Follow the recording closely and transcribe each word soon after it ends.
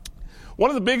One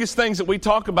of the biggest things that we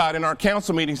talk about in our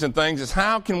council meetings and things is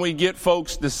how can we get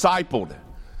folks discipled?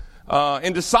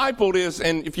 And discipled is,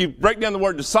 and if you break down the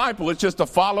word disciple, it's just a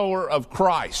follower of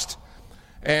Christ.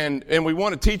 And we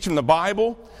want to teach them the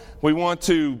Bible. We want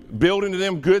to build into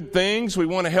them good things. We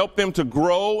want to help them to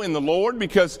grow in the Lord,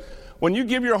 because when you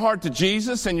give your heart to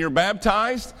Jesus and you're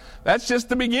baptized, that's just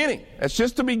the beginning. That's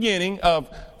just the beginning of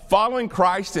following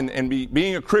Christ and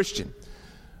being a Christian.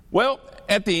 Well,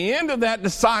 at the end of that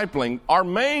discipling, our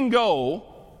main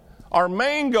goal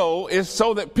is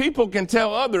so that people can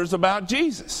tell others about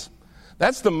Jesus.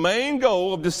 That's the main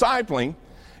goal of discipling,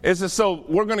 so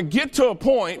we're going to get to a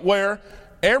point where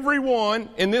everyone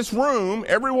in this room,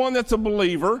 everyone that's a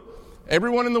believer,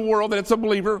 everyone in the world that's a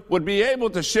believer would be able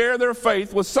to share their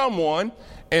faith with someone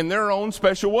in their own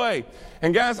special way.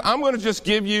 And guys, I'm going to just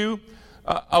give you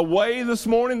a way this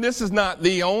morning. This is not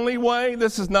the only way.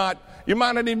 You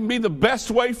might not even be the best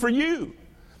way for you.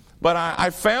 But I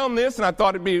found this, and I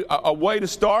thought it'd be a way to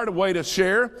start, a way to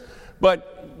share.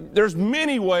 But there's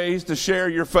many ways to share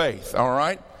your faith, all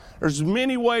right? There's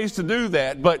many ways to do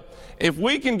that. But if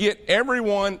we can get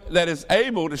everyone that is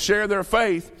able to share their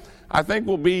faith, I think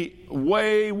we'll be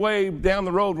way, way down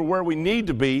the road to where we need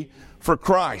to be for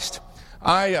Christ.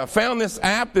 I found this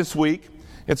app this week.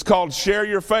 It's called Share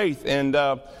Your Faith. And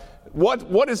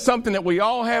what is something that we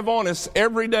all have on us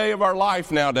every day of our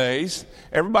life nowadays?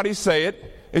 Everybody say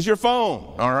it, is your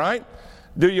phone, all right?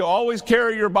 Do you always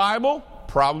carry your Bible?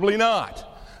 Probably not.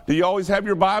 Do you always have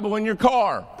your Bible in your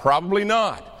car? Probably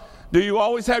not. Do you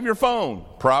always have your phone?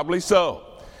 Probably so.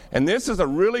 And this is a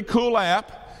really cool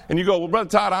app. And you go, well, Brother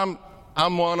Todd,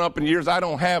 I'm one up in years. I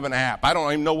don't have an app. I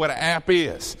don't even know what an app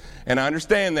is. And I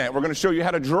understand that. We're going to show you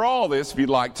how to draw this if you'd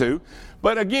like to.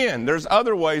 But again, there's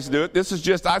other ways to do it. This is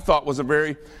just, I thought, was a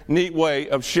very neat way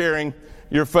of sharing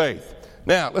your faith.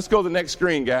 Now, let's go to the next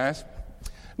screen, guys.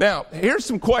 Now, here's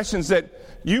some questions that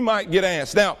you might get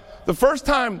asked. Now, the first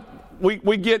time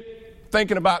we get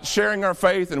thinking about sharing our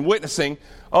faith and witnessing,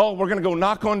 we're going to go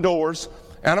knock on doors,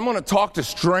 and I'm going to talk to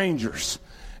strangers.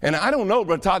 And I don't know,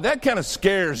 Brother Todd, that kind of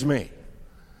scares me.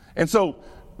 And so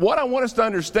what I want us to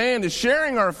understand is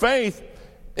sharing our faith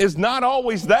is not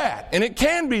always that. And it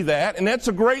can be that, and that's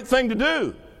a great thing to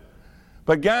do.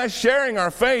 But guys, sharing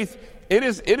our faith, it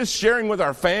is sharing with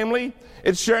our family.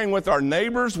 It's sharing with our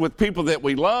neighbors, with people that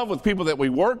we love, with people that we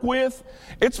work with.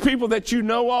 It's people that you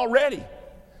know already.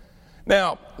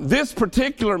 Now, this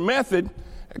particular method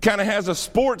kind of has a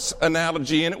sports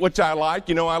analogy in it, which I like.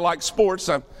 You know, I like sports.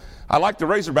 I liked the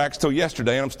Razorbacks till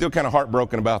yesterday, and I'm still kind of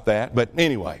heartbroken about that. But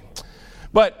anyway.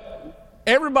 But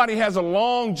everybody has a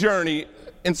long journey,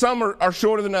 and some are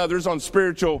shorter than others on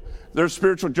their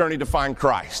spiritual journey to find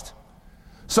Christ.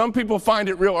 Some people find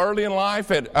it real early in life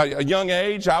at a young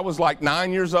age. I was like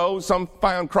 9 years old. Some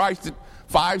found Christ at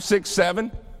 5, 6,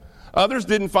 7. Others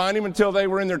didn't find him until they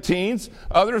were in their teens.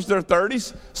 Others, their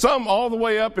 30s. Some all the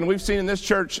way up, and we've seen in this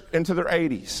church, into their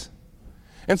 80s.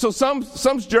 And so some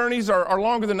journeys are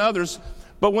longer than others,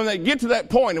 but when they get to that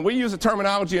point, and we use a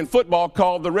terminology in football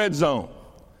called the red zone.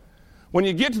 When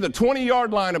you get to the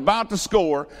 20-yard line about to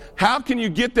score, how can you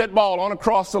get that ball on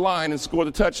across the line and score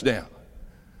the touchdown?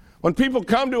 When people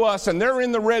come to us and they're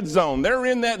in the red zone, they're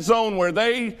in that zone where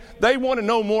they want to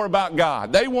know more about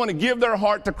God. They want to give their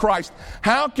heart to Christ.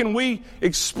 How can we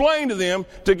explain to them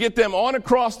to get them on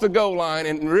across the goal line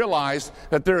and realize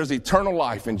that there is eternal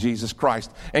life in Jesus Christ,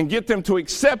 and get them to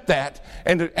accept that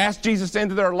and to ask Jesus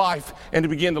into their life and to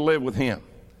begin to live with Him?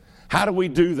 How do we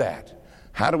do that?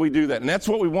 How do we do that? And that's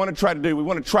what we want to try to do. We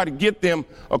want to try to get them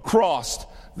across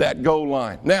that goal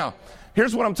line. Now,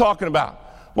 here's what I'm talking about.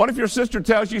 What if your sister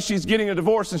tells you she's getting a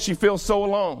divorce and she feels so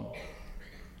alone?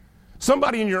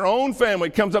 Somebody in your own family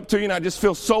comes up to you and I just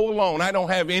feel so alone. I don't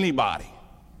have anybody.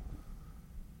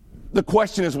 The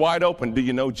question is wide open. Do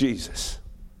you know Jesus?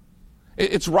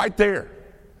 It's right there.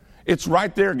 It's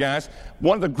right there, guys.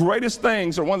 One of the greatest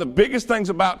things, or one of the biggest things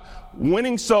about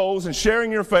winning souls and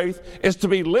sharing your faith, is to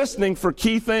be listening for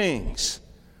key things.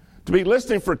 To be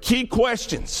listening for key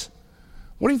questions.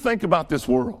 What do you think about this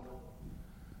world?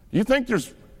 Who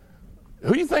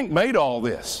do you think made all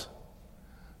this?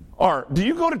 Or do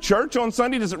you go to church on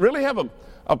Sunday? Does it really have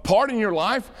a part in your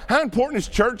life? How important is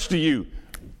church to you?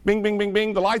 Bing, bing, bing,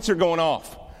 bing, the lights are going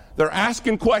off. They're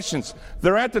asking questions.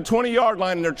 They're at the 20-yard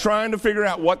line and they're trying to figure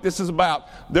out what this is about.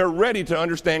 They're ready to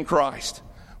understand Christ.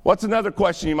 What's another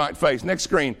question you might face? Next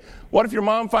screen. What if your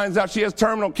mom finds out she has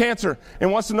terminal cancer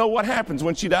and wants to know what happens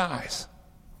when she dies?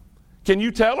 Can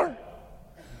you tell her?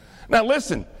 Now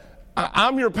listen,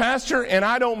 I'm your pastor, and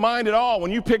I don't mind at all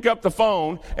when you pick up the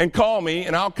phone and call me,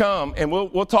 and I'll come, and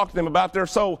we'll talk to them about their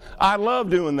soul. I love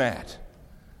doing that.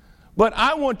 But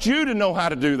I want you to know how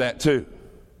to do that too.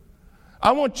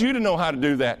 I want you to know how to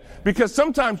do that, because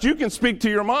sometimes you can speak to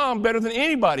your mom better than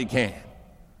anybody can.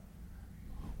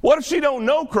 What if she don't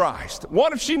know Christ?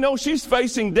 What if she knows she's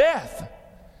facing death?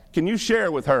 Can you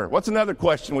share with her? What's another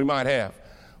question we might have?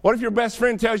 What if your best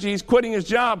friend tells you he's quitting his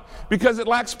job because it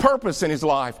lacks purpose in his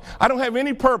life? I don't have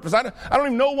any purpose. I don't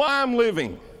even know why I'm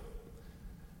living.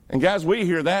 And guys, we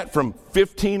hear that from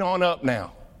 15 on up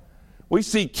now. We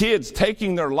see kids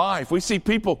taking their life. We see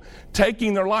people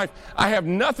taking their life. I have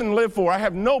nothing to live for. I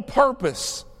have no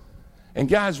purpose. And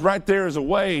guys, right there is a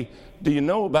way. Do you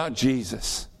know about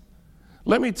Jesus?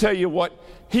 Let me tell you what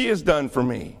he has done for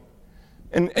me.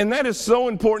 And that is so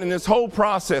important in this whole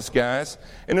process, guys.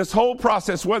 In this whole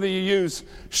process, whether you use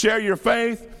Share Your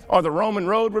Faith or the Roman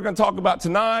Road we're going to talk about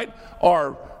tonight,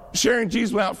 or sharing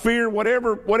Jesus without fear,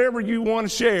 whatever you want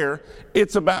to share,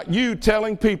 it's about you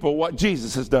telling people what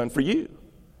Jesus has done for you.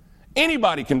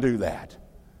 Anybody can do that.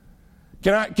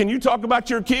 Can you talk about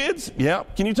your kids?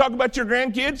 Yep. Can you talk about your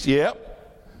grandkids? Yep.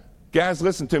 Guys,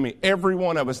 listen to me. Every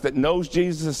one of us that knows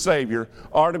Jesus as Savior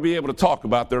are to be able to talk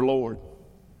about their Lord.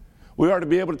 We are to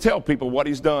be able to tell people what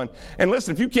he's done. And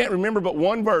listen, if you can't remember but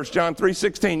one verse, John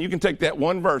 3:16, you can take that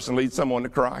one verse and lead someone to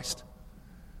Christ.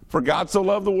 For God so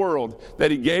loved the world that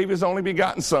he gave his only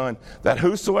begotten Son, that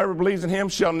whosoever believes in him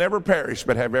shall never perish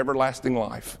but have everlasting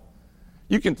life.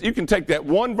 You can take that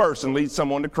one verse and lead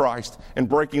someone to Christ, and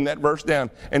breaking that verse down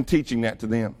and teaching that to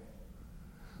them.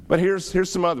 But here's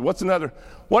some other. What's another?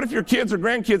 What if your kids or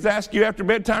grandkids ask you after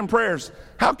bedtime prayers,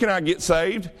 how can I get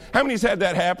saved? How many's had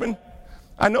that happen?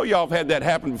 I know y'all have had that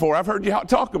happen before. I've heard you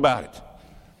talk about it.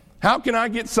 How can I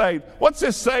get saved? What's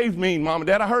this saved mean, Mom and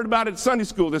Dad? I heard about it at Sunday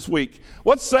school this week.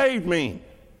 What's saved mean?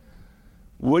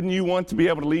 Wouldn't you want to be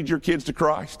able to lead your kids to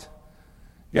Christ?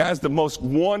 Guys, the most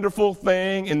wonderful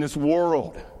thing in this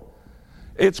world.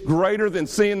 It's greater than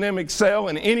seeing them excel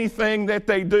in anything that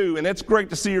they do. And it's great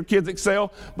to see your kids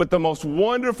excel. But the most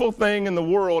wonderful thing in the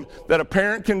world that a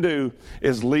parent can do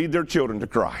is lead their children to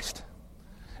Christ.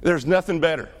 There's nothing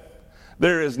better.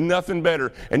 There is nothing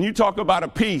better. And you talk about a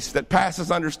peace that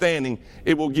passes understanding,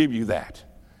 it will give you that.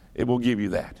 It will give you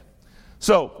that.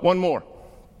 So, one more.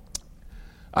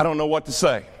 I don't know what to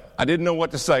say. I didn't know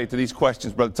what to say to these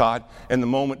questions, Brother Todd, and the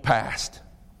moment passed.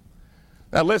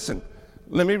 Now listen,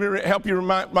 let me help you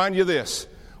remind you of this.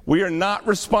 We are not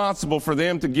responsible for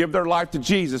them to give their life to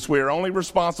Jesus. We are only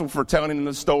responsible for telling them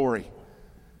the story.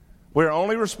 We're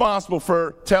only responsible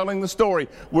for telling the story.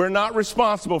 We're not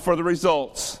responsible for the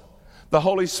results. The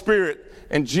Holy Spirit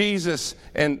and Jesus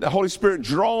and the Holy Spirit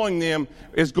drawing them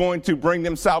is going to bring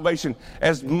them salvation.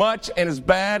 As much and as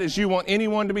bad as you want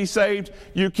anyone to be saved,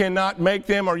 you cannot make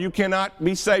them, or you cannot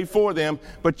be saved for them,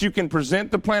 but you can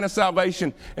present the plan of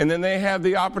salvation, and then they have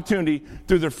the opportunity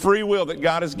through the free will that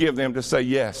God has given them to say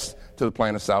yes to the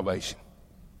plan of salvation.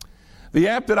 The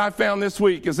app that I found this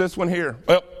week is this one here.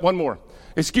 Well, one more.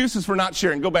 Excuses for not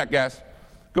sharing. Go back, guys.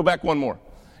 Go back one more.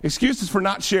 Excuses for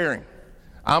not sharing.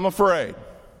 I'm afraid.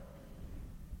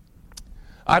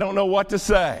 I don't know what to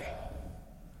say.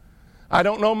 I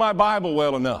don't know my Bible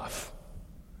well enough.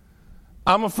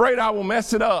 I'm afraid I will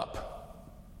mess it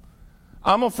up.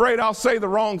 I'm afraid I'll say the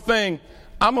wrong thing.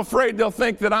 I'm afraid they'll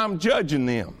think that I'm judging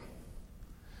them.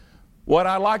 What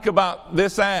I like about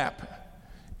this app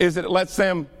is that it lets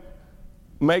them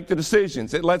make the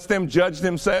decisions. It lets them judge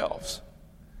themselves.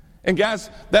 And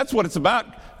guys, that's what it's about.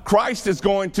 Christ is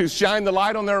going to shine the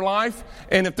light on their life,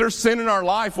 and if there's sin in our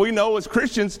life, we know as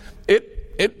Christians,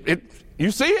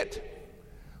 you see it.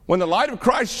 When the light of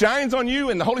Christ shines on you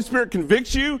and the Holy Spirit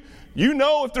convicts you, you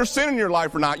know if there's sin in your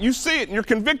life or not. You see it and you're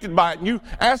convicted by it, and you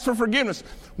ask for forgiveness.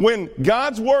 When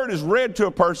God's word is read to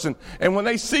a person, and when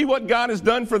they see what God has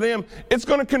done for them, it's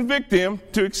going to convict them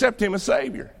to accept him as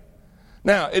Savior.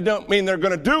 Now, it don't mean they're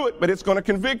going to do it, but it's going to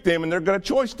convict them, and they've got a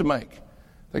choice to make.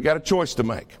 They've got a choice to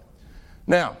make.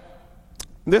 Now,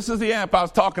 this is the app I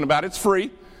was talking about. It's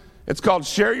free. It's called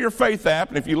Share Your Faith app.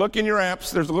 And if you look in your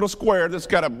apps, there's a little square that's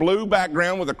got a blue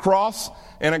background with a cross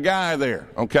and a guy there,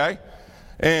 okay?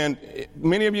 And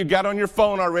many of you got it on your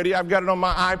phone already. I've got it on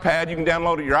my iPad. You can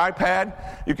download it to your iPad.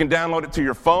 You can download it to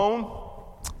your phone.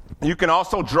 You can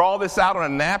also draw this out on a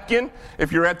napkin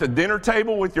if you're at the dinner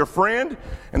table with your friend.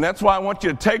 And that's why I want you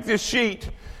to take this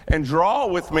sheet and draw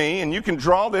with me, and you can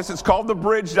draw this. It's called the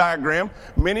bridge diagram.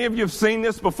 Many of you have seen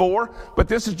this before, but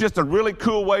this is just a really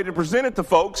cool way to present it to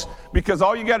folks, because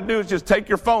all you got to do is just take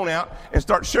your phone out and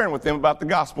start sharing with them about the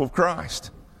gospel of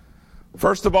Christ.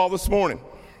 First of all, this morning,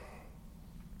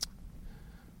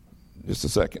 just a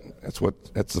second.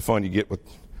 That's the fun you get with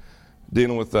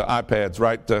dealing with the iPads,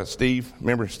 right, Steve?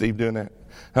 Remember Steve doing that?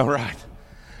 All right,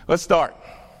 let's start.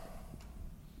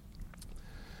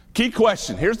 Key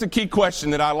question. Here's the key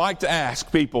question that I like to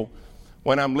ask people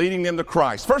when I'm leading them to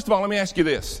Christ. First of all, let me ask you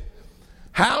this.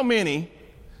 How many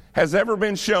has ever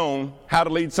been shown how to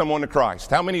lead someone to Christ?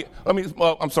 How many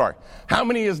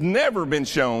has never been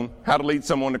shown how to lead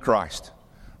someone to Christ?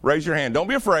 Raise your hand. Don't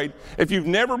be afraid. If you've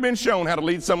never been shown how to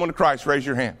lead someone to Christ, raise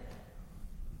your hand.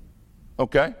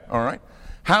 Okay, all right.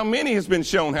 How many has been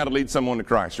shown how to lead someone to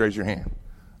Christ? Raise your hand.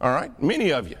 All right,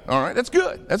 many of you. All right, that's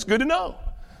good. That's good to know.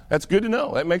 That's good to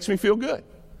know. That makes me feel good.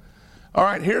 All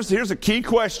right, here's a key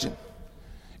question.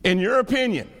 In your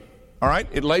opinion, all right,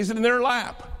 it lays it in their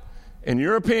lap. In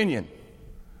your opinion,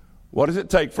 what does it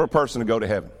take for a person to go to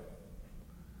heaven?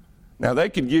 Now, they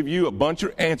could give you a bunch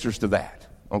of answers to that,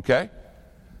 okay?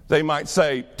 They might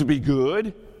say to be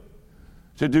good,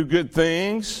 to do good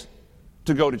things,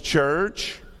 to go to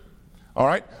church, all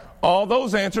right? All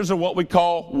those answers are what we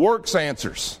call works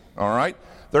answers, all right?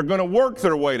 They're going to work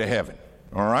their way to heaven,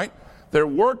 all right? They're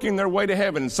working their way to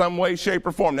heaven in some way, shape,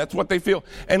 or form. That's what they feel.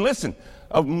 And listen,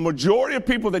 a majority of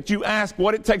people that you ask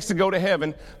what it takes to go to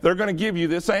heaven, they're going to give you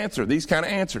this answer, these kind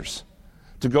of answers.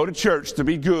 To go to church, to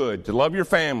be good, to love your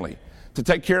family, to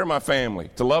take care of my family,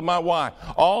 to love my wife.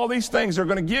 All these things they're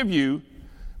going to give you,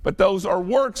 but those are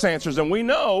works answers. And we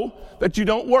know that you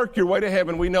don't work your way to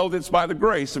heaven. We know that it's by the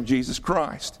grace of Jesus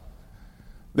Christ.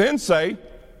 Then say,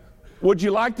 would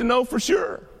you like to know for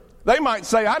sure? They might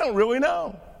say, I don't really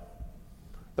know.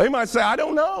 They might say, I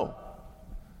don't know.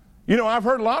 You know, I've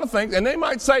heard a lot of things, and they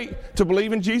might say to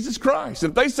believe in Jesus Christ.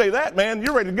 If they say that, man,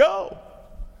 you're ready to go.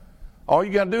 All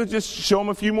you got to do is just show them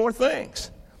a few more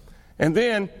things. And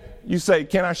then you say,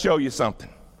 can I show you something?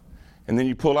 And then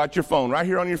you pull out your phone. Right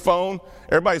here on your phone,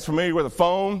 everybody's familiar with a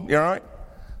phone, you all right?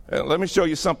 Let me show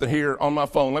you something here on my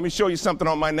phone. Let me show you something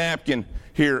on my napkin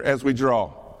here as we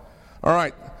draw. All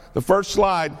right, the first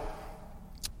slide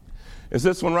is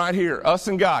this one right here, us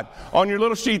and God. On your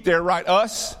little sheet there, write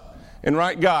us and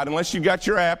write God. Unless you got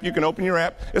your app, you can open your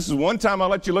app. This is one time I'll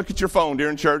let you look at your phone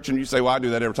during church, and you say, well, I do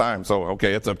that every time, so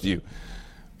okay, it's up to you.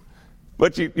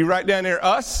 But you write down there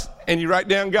us, and you write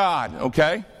down God,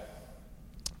 okay?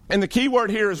 And the key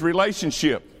word here is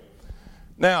relationship.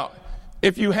 Now,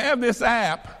 if you have this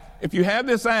app,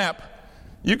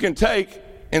 you can take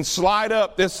and slide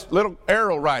up this little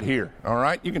arrow right here, all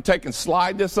right? You can take and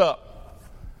slide this up.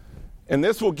 And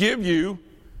this will give you,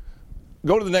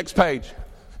 go to the next page.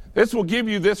 This will give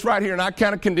you this right here, and I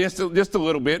kind of condensed it just a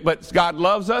little bit, but God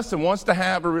loves us and wants to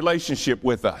have a relationship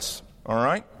with us, all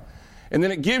right? And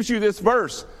then it gives you this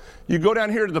verse. You go down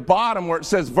here to the bottom where it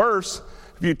says verse.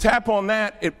 If you tap on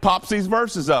that, it pops these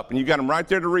verses up, and you got them right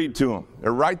there to read to them.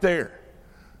 They're right there.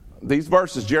 These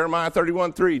verses, Jeremiah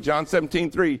 31:3, John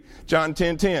 17:3, John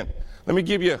 10:10. Let me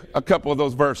give you a couple of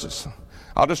those verses.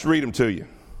 I'll just read them to you.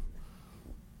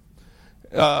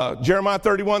 Jeremiah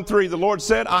 31:3, the Lord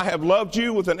said, I have loved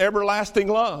you with an everlasting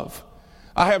love.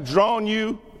 I have drawn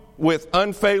you with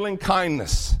unfailing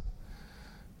kindness.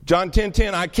 John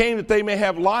 10:10, I came that they may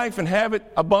have life and have it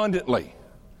abundantly.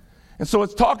 And so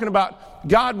it's talking about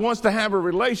God wants to have a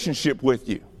relationship with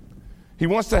you. He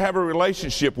wants to have a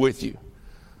relationship with you.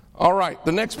 All right,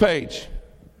 the next page.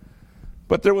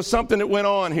 But there was something that went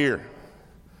on here.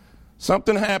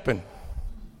 Something happened.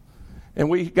 And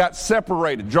we got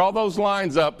separated. Draw those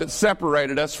lines up that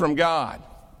separated us from God.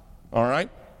 All right?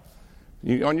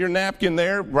 On your napkin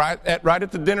there, right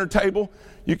at the dinner table,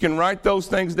 you can write those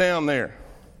things down there.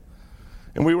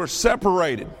 And we were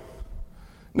separated.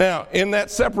 Now, in that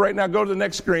separate, now go to the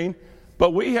next screen.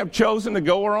 But we have chosen to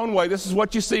go our own way. This is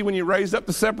what you see when you raise up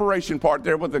the separation part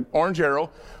there with the orange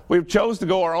arrow. We've chosen to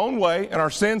go our own way, and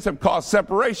our sins have caused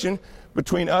separation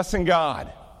between us and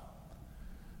God.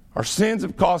 Our sins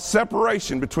have caused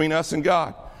separation between us and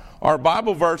God. Our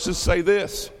Bible verses say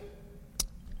this.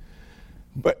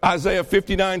 But Isaiah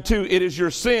 59:2, it is your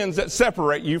sins that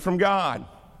separate you from God.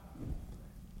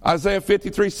 Isaiah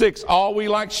 53:6, all we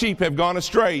like sheep have gone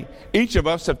astray. Each of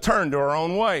us have turned to our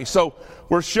own way. So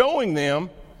we're showing them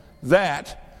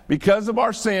that because of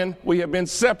our sin, we have been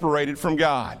separated from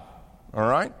God. All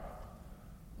right?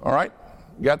 All right?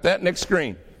 Got that? Next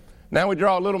screen. Now we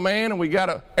draw a little man, and we got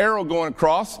an arrow going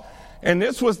across. And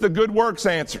this was the good works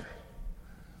answer.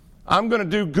 I'm going to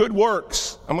do good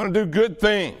works. I'm going to do good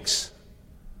things.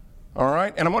 All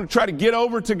right? And I'm going to try to get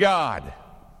over to God.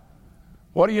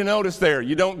 What do you notice there?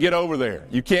 You don't get over there.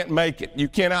 You can't make it. You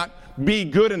cannot be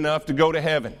good enough to go to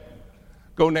heaven.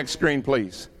 Go next screen,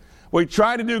 please. We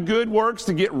try to do good works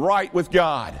to get right with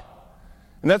God.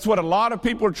 And that's what a lot of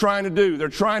people are trying to do. They're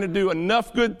trying to do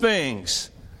enough good things.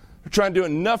 They're trying to do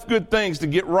enough good things to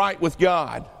get right with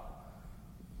God.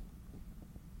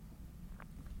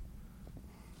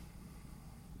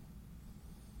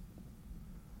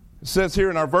 It says here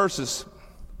in our verses,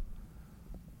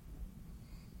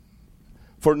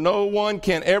 for no one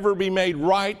can ever be made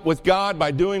right with God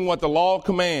by doing what the law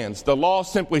commands. The law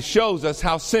simply shows us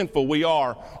how sinful we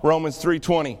are. Romans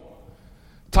 3:20.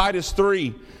 Titus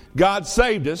 3, God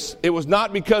saved us. It was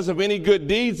not because of any good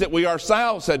deeds that we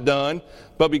ourselves had done,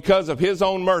 but because of His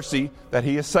own mercy that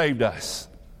He has saved us.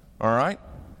 All right?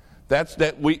 That's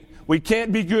that we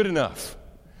can't be good enough.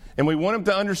 And we want them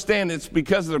to understand it's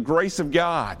because of the grace of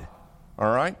God.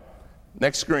 All right?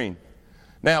 Next screen.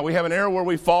 Now, we have an area where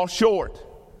we fall short.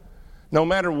 No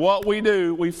matter what we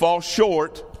do, we fall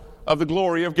short of the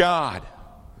glory of God.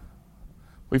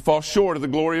 We fall short of the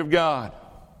glory of God.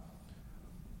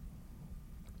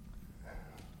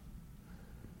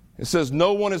 It says,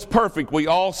 no one is perfect. We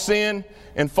all sin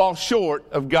and fall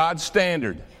short of God's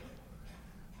standard.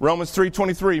 Romans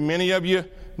 3:23, many of you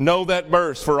know that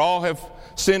verse. For all have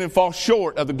sinned and fall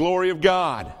short of the glory of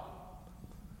God.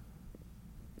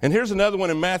 And here's another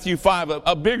one in Matthew 5,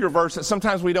 a bigger verse that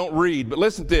sometimes we don't read. But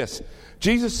listen to this.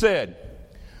 Jesus said,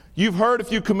 you've heard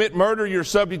if you commit murder, you're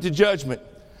subject to judgment.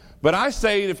 But I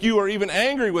say that if you are even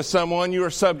angry with someone, you are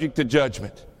subject to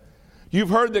judgment. You've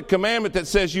heard the commandment that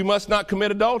says you must not commit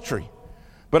adultery.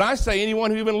 But I say anyone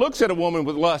who even looks at a woman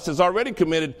with lust has already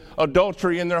committed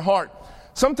adultery in their heart.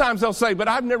 Sometimes they'll say, but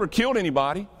I've never killed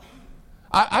anybody.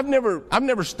 I've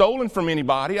never stolen from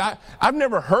anybody. I've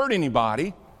never hurt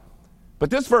anybody. But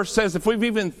this verse says if we've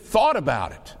even thought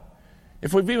about it,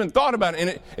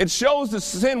 and it shows the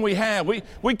sin we have.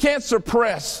 We can't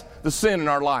suppress the sin in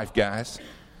our life, guys.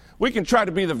 We can try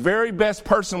to be the very best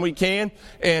person we can,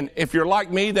 and if you're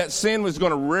like me, that sin was going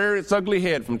to rear its ugly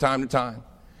head from time to time.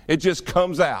 It just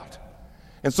comes out.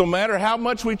 And so no matter how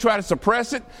much we try to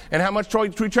suppress it and how much we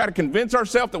try to convince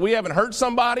ourselves that we haven't hurt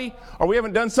somebody or we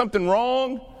haven't done something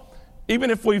wrong, even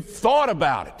if we've thought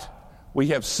about it, we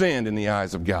have sinned in the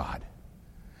eyes of God.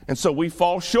 And so we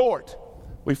fall short.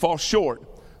 We fall short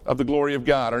of the glory of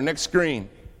God. Our next screen.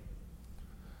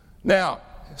 Now,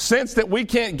 since that we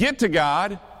can't get to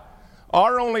God,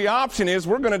 our only option is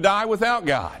we're going to die without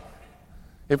God.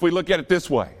 If we look at it this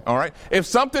way, all right? If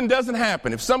something doesn't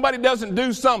happen, if somebody doesn't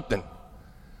do something,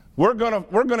 we're going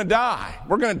to die.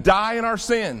 We're going to die in our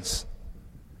sins.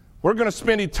 We're going to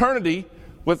spend eternity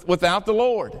without the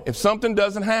Lord if something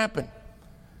doesn't happen.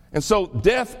 And so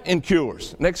death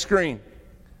incurs. Next screen.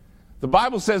 The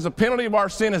Bible says the penalty of our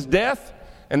sin is death,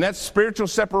 and that's spiritual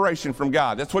separation from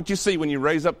God. That's what you see when you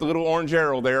raise up the little orange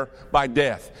arrow there by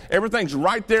death. Everything's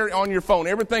right there on your phone.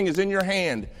 Everything is in your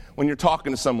hand when you're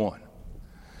talking to someone.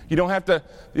 You don't have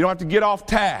to get off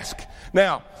task.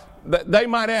 Now, they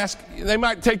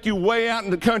might take you way out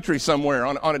in the country somewhere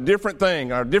on a different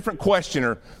thing or a different question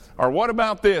or what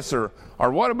about this or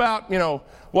what about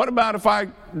if I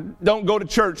don't go to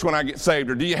church when I get saved,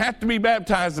 or do you have to be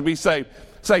baptized to be saved?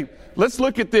 Say, let's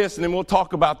look at this and then we'll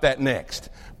talk about that next.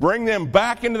 Bring them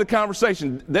back into the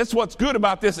conversation. That's what's good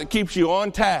about this. It keeps you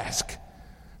on task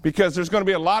because there's going to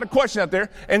be a lot of questions out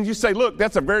there. And you say, look,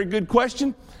 that's a very good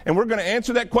question and we're going to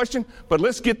answer that question, but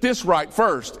let's get this right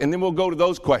first and then we'll go to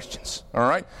those questions. All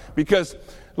right? Because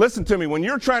listen to me, when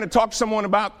you're trying to talk to someone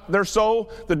about their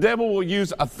soul, the devil will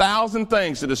use 1,000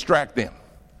 things to distract them.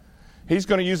 He's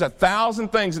going to use 1,000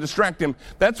 things to distract them.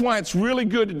 That's why it's really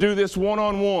good to do this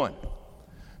one-on-one.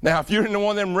 Now, if you're in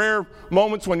one of them rare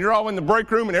moments when you're all in the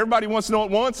break room and everybody wants to know at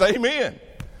once, amen.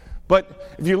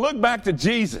 But if you look back to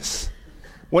Jesus,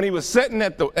 when he was sitting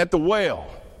at the well,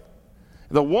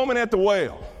 the woman at the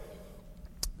well,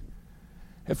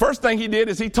 the first thing he did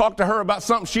is he talked to her about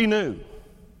something she knew.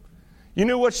 You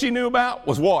knew what she knew about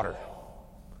was water.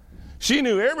 She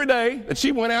knew every day that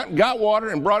she went out and got water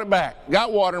and brought it back,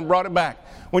 got water and brought it back.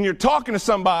 When you're talking to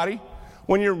somebody,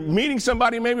 when you're meeting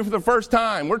somebody maybe for the first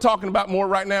time, we're talking about more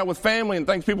right now with family and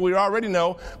things people we already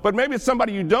know, but maybe it's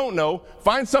somebody you don't know,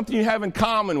 find something you have in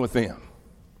common with them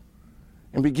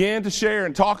and begin to share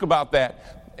and talk about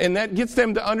that. And that gets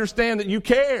them to understand that you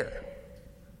care.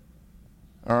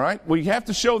 All right? We have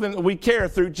to show them that we care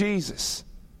through Jesus.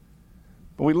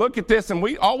 But we look at this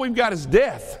and all we've got is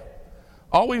death.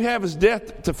 All we have is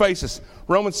death to face us.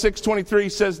 Romans 6:23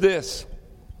 says this.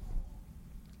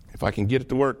 If I can get it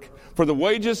to work. For the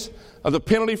wages of the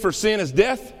penalty for sin is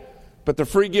death, but the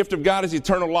free gift of God is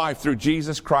eternal life through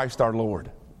Jesus Christ our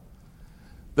Lord.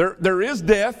 There is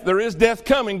death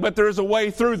coming, but there is a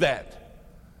way through that.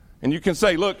 And you can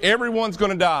say, look, everyone's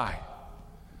going to die.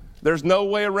 There's no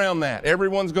way around that.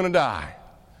 Everyone's going to die.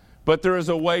 But there is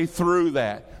a way through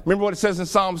that. Remember what it says in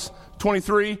Psalms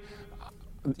 23?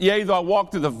 Yea, though I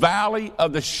walk through the valley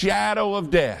of the shadow of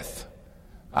death,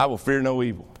 I will fear no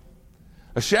evil.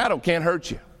 A shadow can't hurt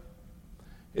you.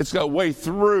 It's got a way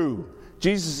through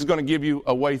Jesus is going to give you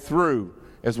a way through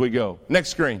as we go. Next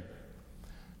screen.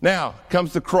 Now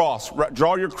comes the cross.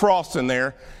 Draw your cross in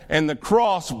there, and the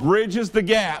cross bridges the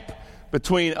gap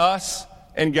between us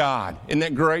and God. Isn't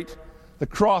that great? The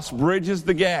cross bridges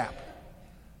the gap.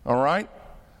 All right?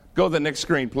 Go to the next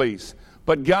screen, please.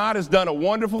 But God has done a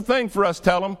wonderful thing for us,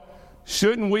 tell them.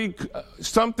 Shouldn't we,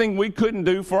 something we couldn't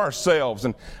do for ourselves?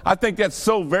 And I think that's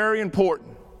so very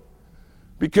important.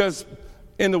 Because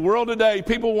in the world today,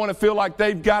 people want to feel like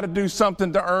they've got to do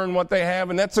something to earn what they have,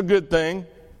 and that's a good thing.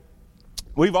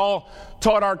 We've all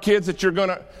taught our kids that you're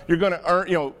gonna earn,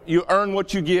 you earn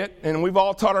what you get, and we've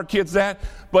all taught our kids that.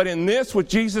 But in this, with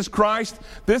Jesus Christ,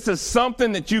 this is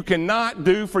something that you cannot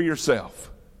do for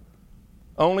yourself.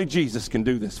 Only Jesus can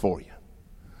do this for you.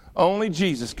 Only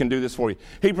Jesus can do this for you.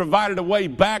 He provided a way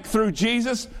back through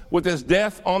Jesus with his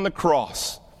death on the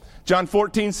cross. John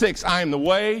 14:6, I am the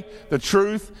way, the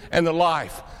truth, and the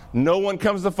life. No one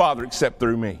comes to the Father except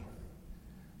through me.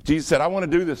 Jesus said, I want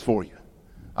to do this for you.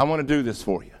 I want to do this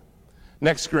for you.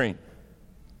 Next screen.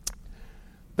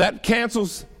 That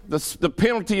cancels the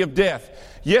penalty of death.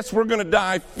 Yes, we're going to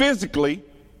die physically,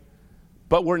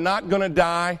 but we're not going to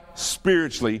die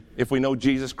spiritually if we know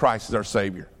Jesus Christ is our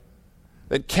Savior.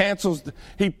 That cancels,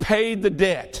 he paid the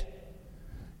debt.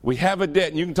 We have a debt,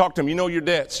 and you can talk to him. You know your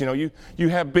debts. You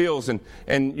have bills, and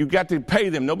you got to pay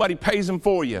them. Nobody pays them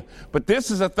for you. But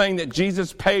this is a thing that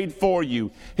Jesus paid for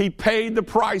you. He paid the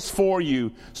price for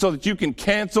you so that you can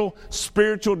cancel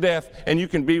spiritual death and you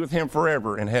can be with him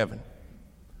forever in heaven.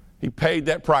 He paid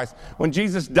that price. When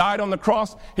Jesus died on the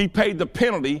cross, he paid the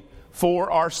penalty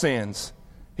for our sins.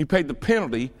 He paid the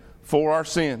penalty for our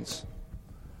sins.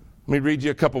 Let me read you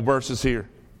a couple verses here.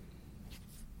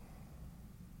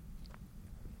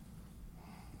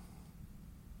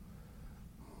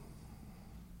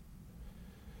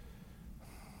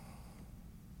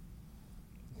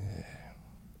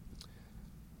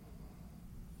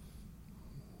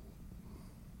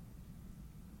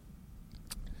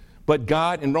 But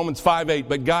God, in Romans 5:8,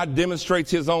 but God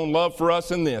demonstrates his own love for us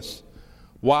in this.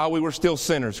 While we were still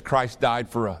sinners, Christ died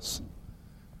for us.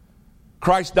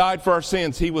 Christ died for our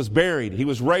sins. He was buried. He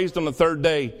was raised on the third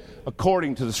day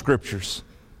according to the Scriptures.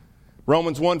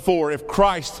 Romans 1:4, if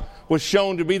Christ was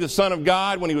shown to be the Son of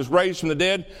God when he was raised from the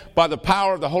dead by the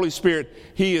power of the Holy Spirit,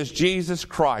 he is Jesus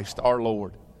Christ our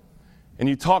Lord. And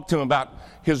you talk to him about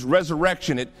his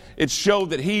resurrection. It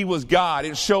showed that he was God.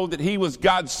 It showed that he was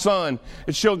God's Son.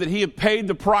 It showed that he had paid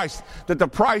the price, that the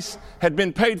price had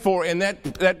been paid for, and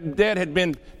that debt had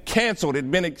been canceled.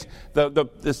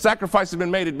 The sacrifice had been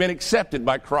made, had been accepted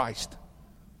by Christ.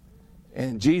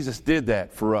 And Jesus did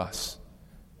that for us.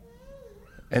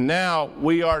 And now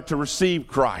we are to receive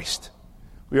Christ.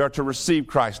 We are to receive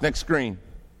Christ. Next screen.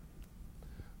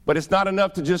 But it's not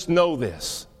enough to just know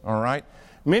this, all right?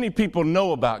 Many people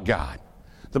know about God.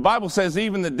 The Bible says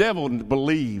even the devil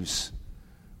believes.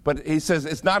 But he says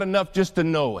it's not enough just to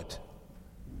know it.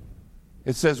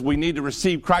 It says we need to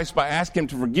receive Christ by asking him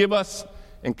to forgive us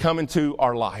and come into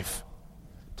our life.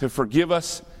 To forgive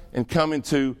us and come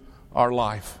into our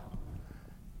life.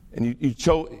 And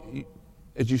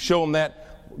as you show them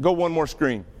that, go one more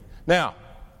screen. Now,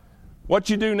 what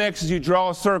you do next is you draw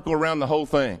a circle around the whole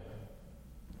thing.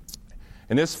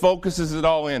 And this focuses it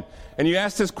all in. And you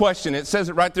ask this question. It says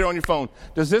it right there on your phone.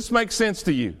 Does this make sense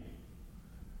to you?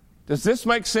 Does this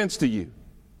make sense to you?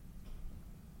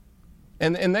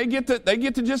 And they get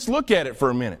to just look at it for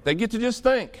a minute. They get to just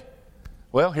think.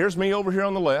 Well, here's me over here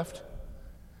on the left.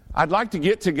 I'd like to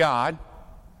get to God.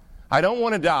 I don't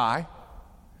want to die.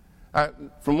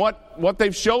 From what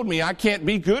they've showed me, I can't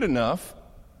be good enough.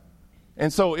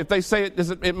 And so if they say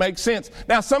it makes sense.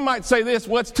 Now, some might say this,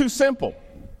 well, it's too simple.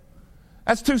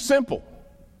 That's too simple.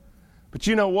 But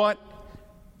you know what?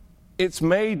 It's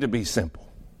made to be simple.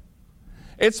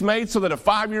 It's made so that a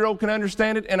 5-year-old can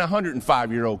understand it and a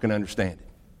 105-year-old can understand it.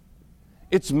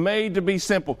 It's made to be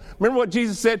simple. Remember what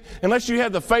Jesus said? Unless you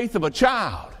have the faith of a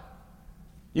child,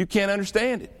 you can't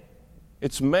understand it.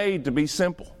 It's made to be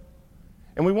simple.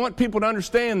 And we want people to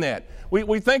understand that.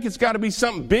 We think it's got to be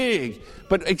something big,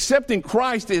 but accepting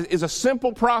Christ is a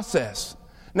simple process.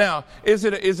 Now, is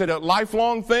it a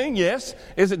lifelong thing? Yes.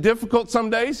 Is it difficult some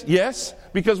days? Yes,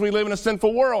 because we live in a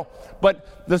sinful world.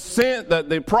 But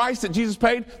the price that Jesus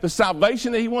paid, the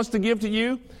salvation that he wants to give to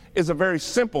you, is a very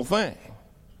simple thing.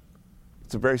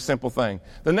 It's a very simple thing.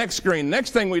 The next screen,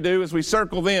 next thing we do is we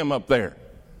circle them up there.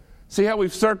 See how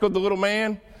we've circled the little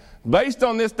man? Based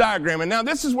on this diagram. And now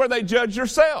this is where they judge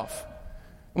yourself.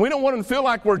 And we don't want them to feel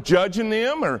like we're judging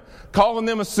them or calling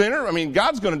them a sinner. I mean,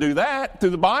 God's going to do that through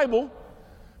the Bible.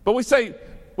 But we say,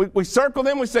 we circle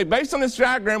them, we say, based on this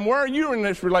diagram, where are you in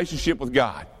this relationship with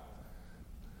God?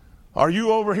 Are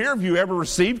you over here? Have you ever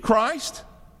received Christ?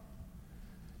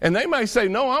 And they may say,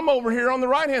 no, I'm over here on the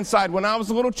right-hand side. When I was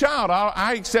a little child,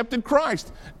 I accepted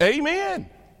Christ. Amen.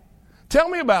 Tell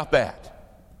me about that.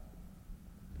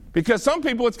 Because some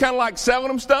people, it's kind of like selling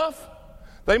them stuff.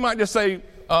 They might just say,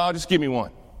 just give me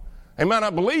one. They might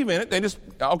not believe in it. They just,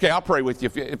 okay, I'll pray with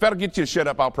you. If that'll get you to shut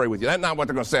up, I'll pray with you. That's not what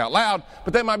they're going to say out loud,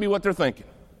 but that might be what they're thinking.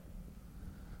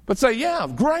 But say, yeah,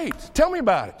 great. Tell me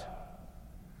about it.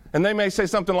 And they may say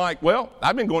something like, well,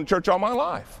 I've been going to church all my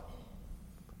life.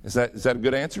 Is that a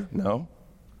good answer? No.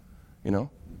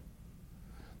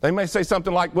 They may say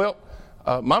something like, well,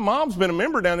 my mom's been a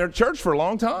member down there at church for a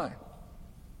long time.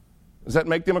 Does that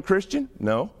make them a Christian?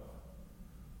 No.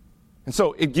 And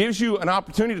so it gives you an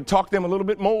opportunity to talk to them a little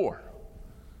bit more.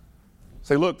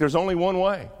 Say, look, there's only one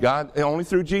way. God, only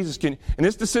through Jesus can. And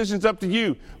this decision's up to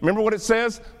you. Remember what it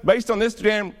says? Based on this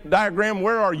diagram,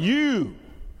 where are you?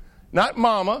 Not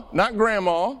mama, not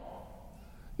grandma,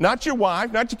 not your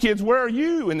wife, not your kids. Where are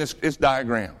you in this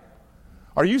diagram?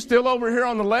 Are you still over here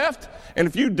on the left? And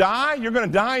if you die, you're going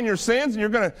to die in your sins, and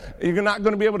you're not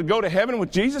going to be able to go to heaven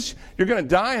with Jesus. You're going to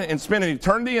die and spend an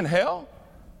eternity in hell.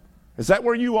 Is that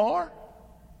where you are?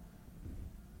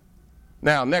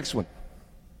 Now, next one.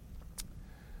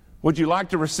 Would you like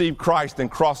to receive Christ and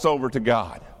cross over to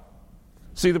God?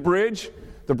 See the bridge?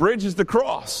 The bridge is the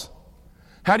cross.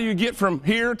 How do you get from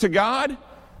here to God?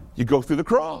 You go through the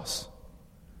cross.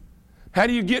 How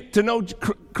do you get to know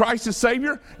Christ as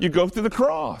Savior? You go through the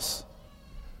cross.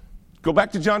 Go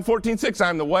back to John 14:6. I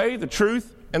am the way, the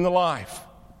truth, and the life.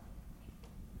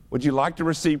 Would you like to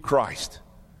receive Christ?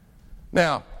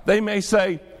 Now, they may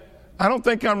say, I don't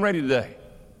think I'm ready today.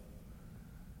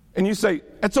 And you say,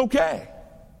 that's okay.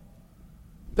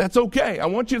 That's okay. I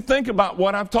want you to think about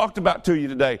what I've talked about to you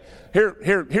today.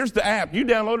 Here's the app. You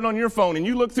download it on your phone and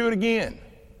you look through it again.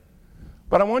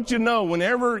 But I want you to know,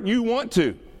 whenever you want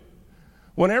to,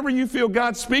 whenever you feel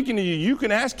God speaking to you, you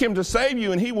can ask Him to save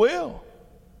you, and He will.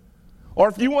 Or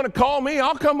if you want to call me,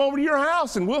 I'll come over to your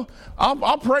house and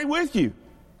I'll pray with you.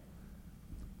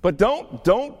 But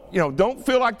don't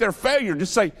feel like they're failure.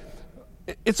 Just say,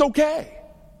 it's okay.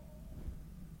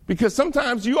 Because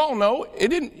sometimes you all know it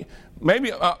didn't.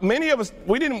 Maybe many of us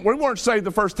we weren't saved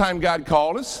the first time God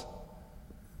called us.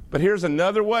 But here's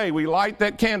another way. We light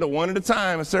that candle one at a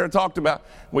time, as Sarah talked about.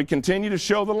 We continue to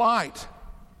show the light.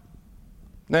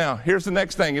 Now, here's the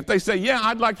next thing. If they say, yeah,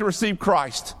 I'd like to receive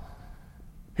Christ,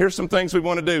 here's some things we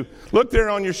want to do. Look there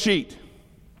on your sheet.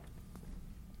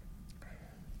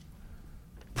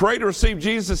 Pray to receive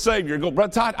Jesus as Savior. You go,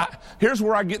 Brother Todd, here's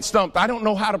where I get stumped. I don't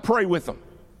know how to pray with them.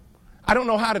 I don't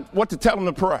know what to tell them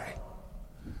to pray.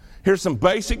 Here's some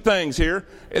basic things here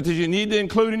that you need to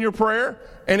include in your prayer,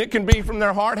 and it can be from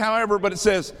their heart, however, but it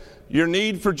says, your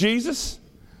need for Jesus,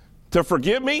 to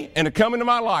forgive me, and to come into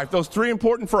my life. Those three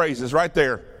important phrases right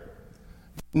there.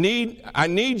 I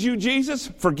need you, Jesus,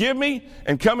 forgive me,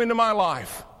 and come into my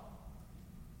life.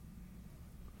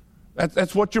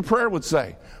 That's what your prayer would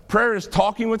say. Prayer is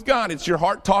talking with God. It's your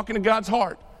heart talking to God's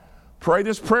heart. Pray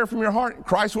this prayer from your heart.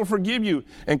 Christ will forgive you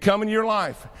and come into your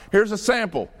life. Here's a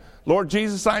sample. Lord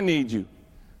Jesus, I need you.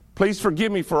 Please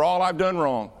forgive me for all I've done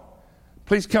wrong.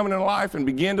 Please come into life and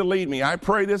begin to lead me. I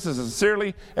pray this as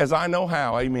sincerely as I know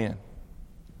how. Amen.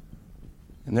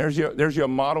 And there's your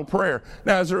model prayer.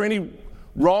 Now, is there any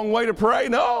wrong way to pray?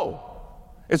 No.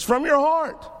 It's from your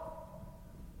heart.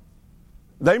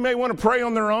 They may want to pray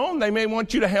on their own. They may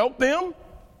want you to help them.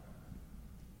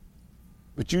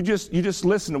 But you just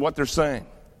listen to what they're saying.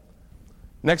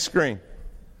 Next screen.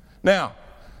 Now,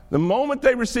 the moment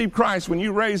they receive Christ, when they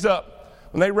raise up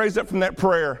from that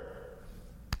prayer,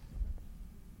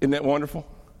 isn't that wonderful?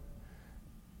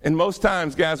 And most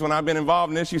times, guys, when I've been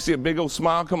involved in this, you see a big old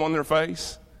smile come on their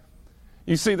face.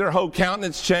 You see their whole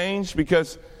countenance change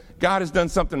because God has done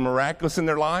something miraculous in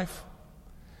their life.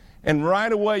 And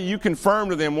right away, you confirm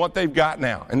to them what they've got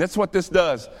now. And that's what this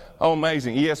does. Oh,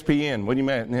 amazing. ESPN. What do you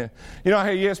mean? You know how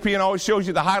ESPN always shows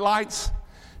you the highlights?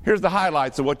 Here's the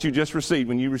highlights of what you just received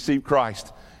when you received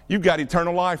Christ. You've got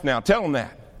eternal life now. Tell them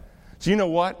that. So you know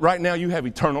what? Right now, you have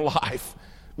eternal life.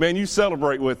 Man, you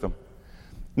celebrate with them.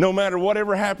 No matter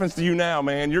whatever happens to you now,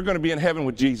 man, you're going to be in heaven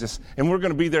with Jesus. And we're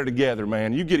going to be there together,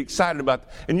 man. You get excited about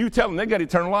that. And you tell them they got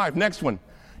eternal life. Next one.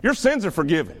 Your sins are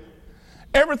forgiven.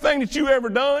 Everything that you've ever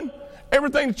done,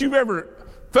 everything that you've ever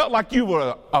felt like you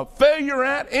were a failure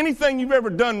at, anything you've ever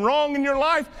done wrong in your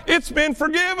life, it's been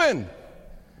forgiven.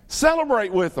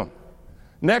 Celebrate with them.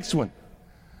 Next one.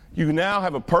 You now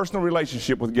have a personal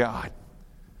relationship with God.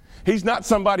 He's not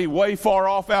somebody way far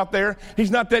off out there.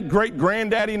 He's not that great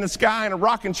granddaddy in the sky in a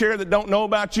rocking chair that don't know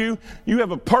about you. You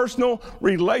have a personal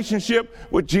relationship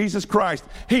with Jesus Christ.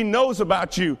 He knows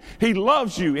about you. He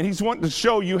loves you, and he's wanting to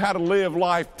show you how to live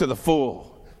life to the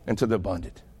full and to the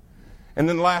abundant. And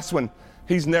then the last one,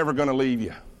 he's never going to leave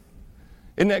you.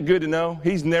 Isn't that good to know?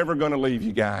 He's never going to leave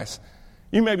you, guys.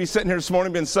 You may be sitting here this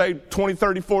morning, been saved 20,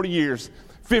 30, 40 years,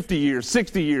 50 years,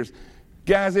 60 years.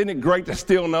 Guys, isn't it great to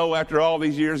still know after all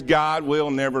these years, God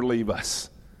will never leave us?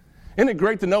 Isn't it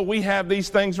great to know we have these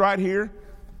things right here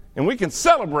and we can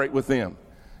celebrate with them?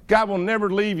 God will never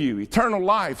leave you. Eternal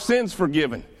life, sins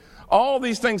forgiven. All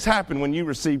these things happen when you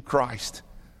receive Christ.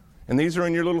 And these are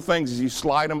in your little things as you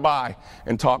slide them by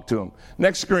and talk to them.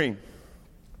 Next screen.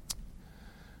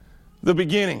 The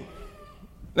beginning.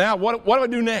 Now, what do I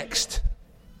do next?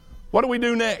 What do we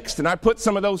do next? And I put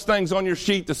some of those things on your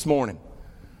sheet this morning.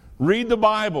 Read the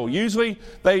Bible. Usually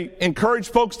they encourage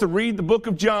folks to read the book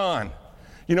of John.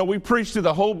 You know, we preached through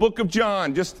the whole book of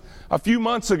John just a few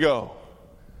months ago.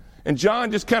 And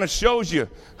John just kind of shows you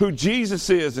who Jesus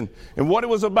is and what it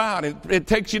was about. It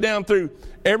takes you down through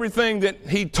everything that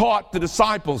he taught the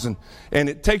disciples. And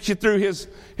it takes you through his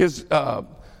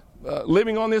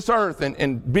living on this earth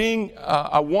and being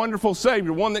a wonderful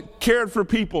Savior, one that cared for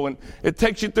people. And it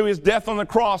takes you through his death on the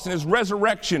cross and his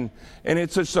resurrection. And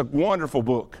it's just a wonderful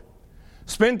book.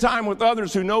 Spend time with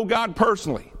others who know God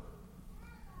personally.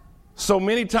 So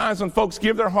many times when folks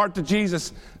give their heart to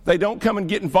Jesus, they don't come and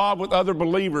get involved with other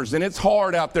believers. And it's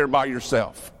hard out there by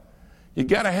yourself. You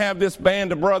got to have this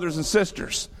band of brothers and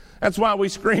sisters. That's why we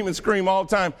scream and scream all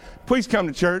the time. Please come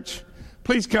to church.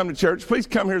 Please come to church. Please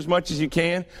come here as much as you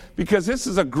can, because this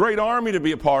is a great army to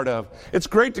be a part of. It's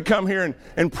great to come here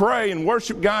and pray and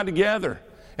worship God together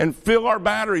and fill our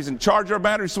batteries and charge our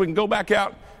batteries so we can go back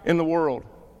out in the world.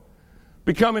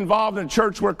 Become involved in a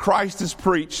church where Christ is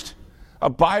preached, a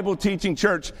Bible-teaching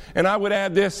church. And I would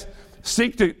add this,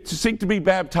 seek to be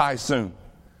baptized soon.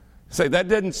 Say, that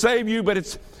doesn't save you, but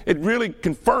it really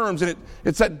confirms, and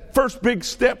it's that first big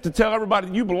step to tell everybody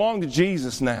that you belong to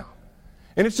Jesus now.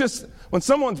 And it's just, when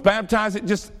someone's baptized,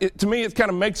 to me, it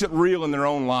kind of makes it real in their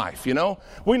own life, you know?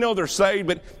 We know they're saved,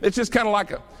 but it's just kind of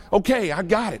like, okay, I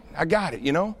got it,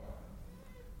 you know?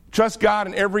 Trust God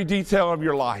in every detail of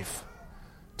your life.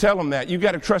 Tell them that. You've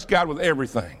got to trust God with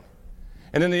everything.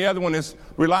 And then the other one is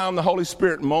rely on the Holy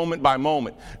Spirit moment by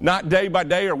moment. Not day by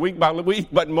day or week by week,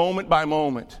 but moment by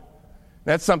moment.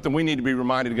 That's something we need to be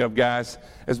reminded of, guys,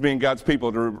 as being God's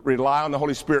people, to rely on the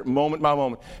Holy Spirit moment by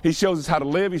moment. He shows us how to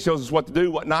live. He shows us what to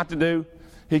do, what not to do.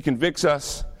 He convicts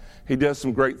us. He does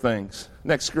some great things.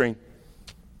 Next screen.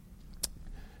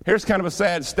 Here's kind of a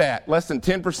sad stat. Less than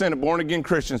 10% of born-again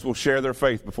Christians will share their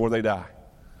faith before they die.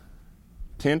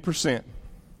 10%.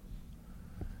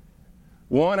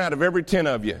 1 out of every 10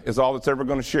 of you is all that's ever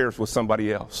going to share with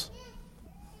somebody else.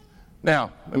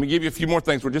 Now, let me give you a few more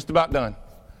things. We're just about done.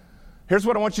 Here's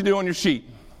what I want you to do on your sheet.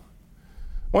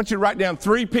 I want you to write down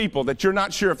 3 people that you're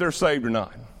not sure if they're saved or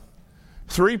not.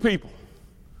 3 people.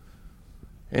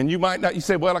 And you might not, you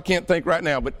say, well, I can't think right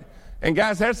now. And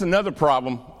guys, that's another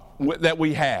problem that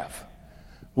we have.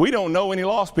 We don't know any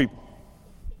lost people.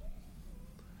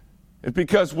 It's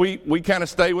because we kind of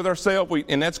stay with ourselves,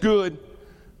 and that's good.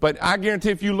 But I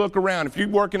guarantee if you look around, if you're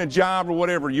working a job or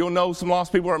whatever, you'll know some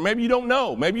lost people. Or maybe you don't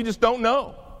know. Maybe you just don't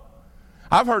know.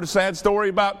 I've heard a sad story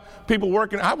about people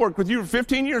working. I worked with you for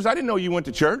 15 years. I didn't know you went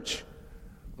to church.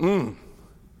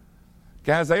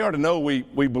 Guys, they ought to know we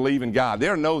believe in God. They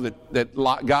ought to know that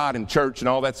God and church and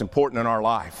all that's important in our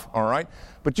life, all right?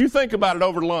 But you think about it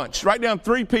over lunch. Write down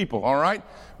 3 people, all right?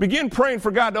 Begin praying for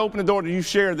God to open the door to you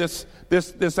share this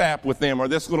app with them or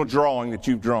this little drawing that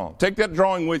you've drawn. Take that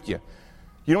drawing with you.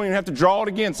 You don't even have to draw it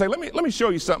again. Say, let me show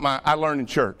you something I learned in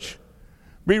church.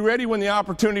 Be ready when the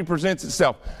opportunity presents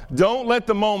itself. Don't let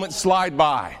the moment slide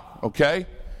by, okay?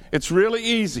 It's really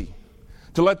easy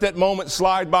to let that moment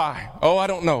slide by. Oh, I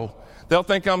don't know. They'll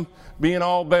think I'm being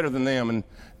all better than them. And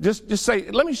just say,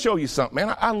 let me show you something,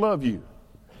 man. I love you.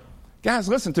 Guys,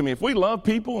 listen to me. If we love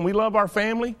people and we love our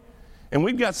family and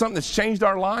we've got something that's changed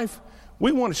our life,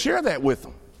 we want to share that with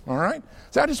them, all right?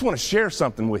 So I just want to share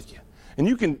something with you. And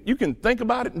you can think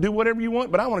about it and do whatever you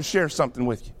want, but I want to share something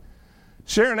with you.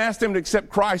 Share and ask them to accept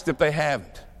Christ if they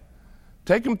haven't.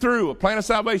 Take them through a plan of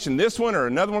salvation, this one or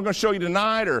another one I'm going to show you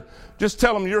tonight, or just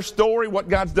tell them your story, what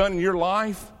God's done in your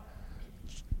life.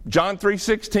 John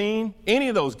 3:16, any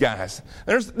of those guys.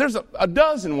 There's a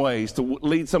dozen ways to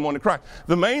lead someone to Christ.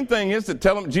 The main thing is to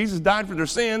tell them Jesus died for their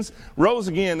sins, rose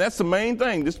again. That's the main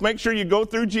thing. Just make sure you go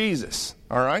through Jesus,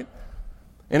 all right?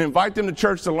 And invite them to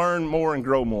church to learn more and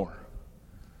grow more.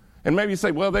 And maybe you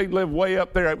say, well, they live way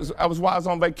up there. I was while I was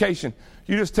on vacation.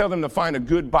 You just tell them to find a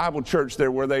good Bible church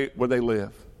there where they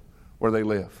live.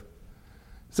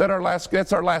 Is that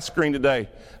that's our last screen today.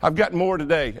 I've got more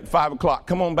today at 5 o'clock.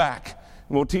 Come on back,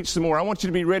 and we'll teach some more. I want you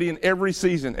to be ready in every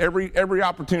season, every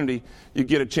opportunity you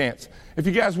get a chance. If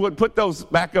you guys would, put those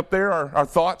back up there, our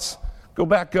thoughts. Go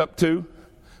back up too.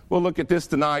 We'll look at this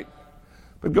tonight.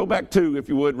 But go back too, if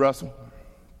you would, Russell.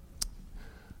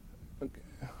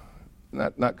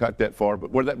 Not got that far,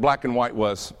 but where that black and white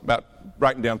was, about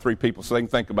writing down 3 people so they can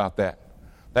think about that.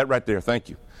 That right there, thank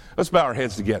you. Let's bow our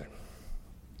heads together.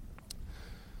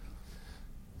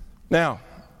 Now,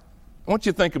 I want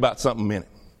you to think about something a minute.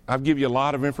 I've given you a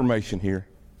lot of information here.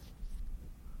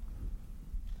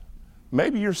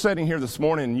 Maybe you're sitting here this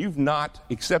morning and you've not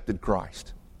accepted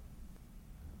Christ.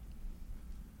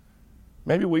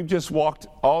 Maybe we've just walked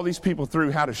all these people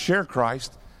through how to share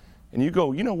Christ, and you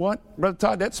go, you know what, Brother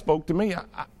Todd, that spoke to me.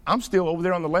 I'm still over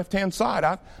there on the left-hand side.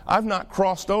 I've not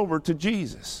crossed over to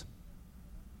Jesus.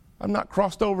 I've not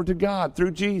crossed over to God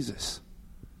through Jesus.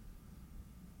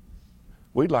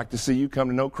 We'd like to see you come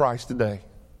to know Christ today.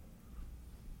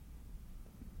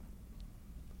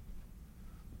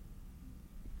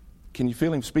 Can you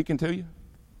feel Him speaking to you?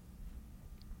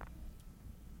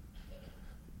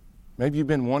 Maybe you've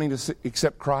been wanting to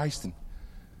accept Christ.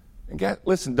 And God,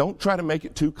 listen, don't try to make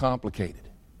it too complicated.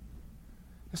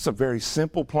 It's a very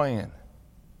simple plan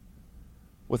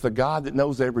with a God that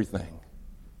knows everything.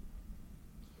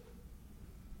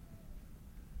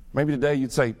 Maybe today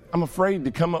you'd say, I'm afraid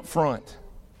to come up front.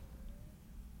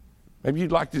 Maybe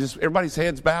you'd like to just, everybody's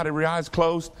heads bowed, every eye's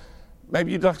closed.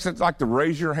 Maybe you'd like to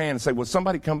raise your hand and say, will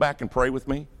somebody come back and pray with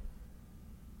me?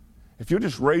 If you'll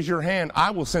just raise your hand, I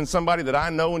will send somebody that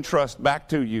I know and trust back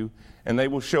to you, and they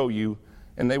will show you,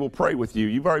 and they will pray with you.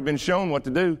 You've already been shown what to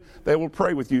do. They will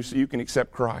pray with you so you can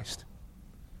accept Christ.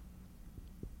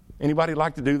 Anybody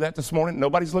like to do that this morning?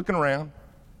 Nobody's looking around.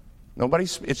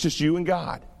 It's just you and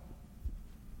God.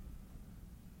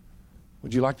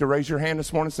 Would you like to raise your hand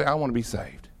this morning and say, I want to be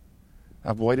saved?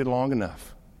 I've waited long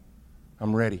enough.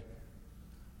 I'm ready.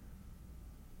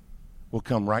 We'll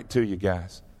come right to you,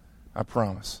 guys. I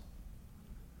promise.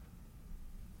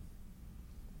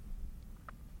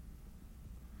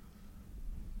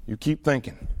 You keep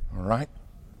thinking, all right?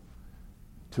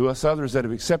 To us others that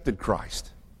have accepted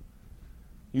Christ,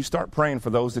 you start praying for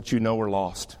those that you know are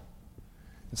lost.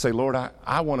 And say, Lord,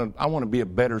 I want to be a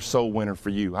better soul winner for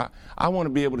you. I want to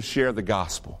be able to share the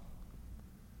gospel.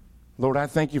 Lord, I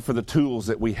thank you for the tools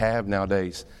that we have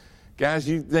nowadays. Guys,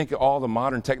 you think of all the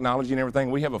modern technology and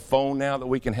everything. We have a phone now that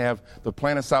we can have the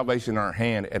plan of salvation in our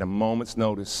hand at a moment's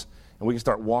notice, and we can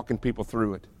start walking people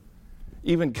through it.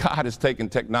 Even God has taken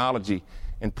technology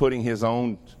and putting His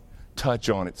own touch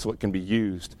on it so it can be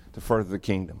used to further the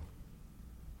kingdom.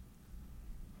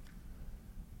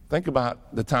 Think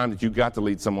about the time that you got to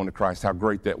lead someone to Christ, how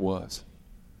great that was.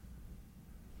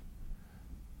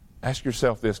 Ask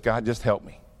yourself this, God, just help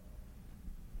me.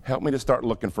 Help me to start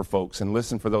looking for folks and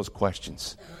listen for those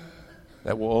questions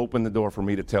that will open the door for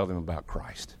me to tell them about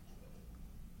Christ.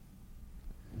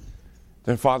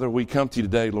 Then, Father, we come to you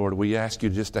today, Lord. We ask you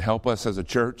just to help us as a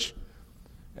church,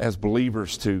 as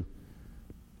believers, to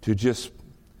just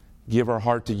give our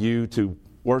heart to you, to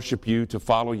worship you, to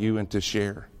follow you, and to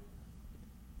share.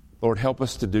 Lord, help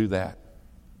us to do that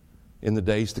in the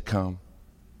days to come.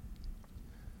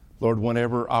 Lord,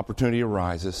 whenever opportunity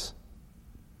arises,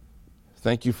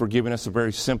 thank you for giving us a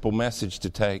very simple message to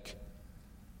take.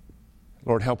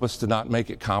 Lord, help us to not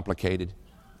make it complicated.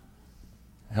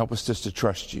 Help us just to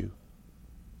trust you.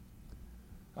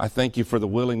 I thank you for the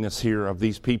willingness here of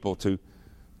these people to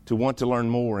want to learn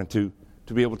more and to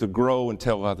be able to grow and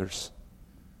tell others.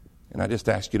 And I just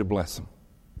ask you to bless them.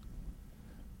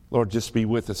 Lord, just be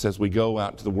with us as we go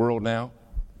out into the world now.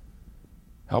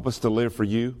 Help us to live for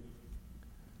you.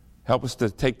 Help us to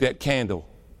take that candle,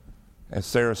 as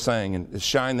Sarah sang, and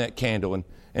shine that candle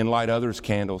and light others'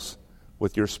 candles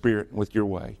with your spirit and with your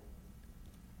way.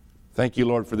 Thank you,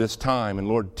 Lord, for this time. And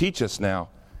Lord, teach us now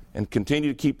and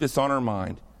continue to keep this on our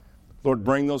mind. Lord,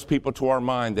 bring those people to our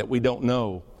mind that we don't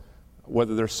know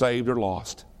whether they're saved or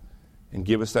lost. And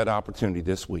give us that opportunity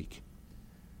this week.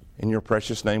 In your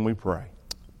precious name we pray.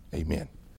 Amen.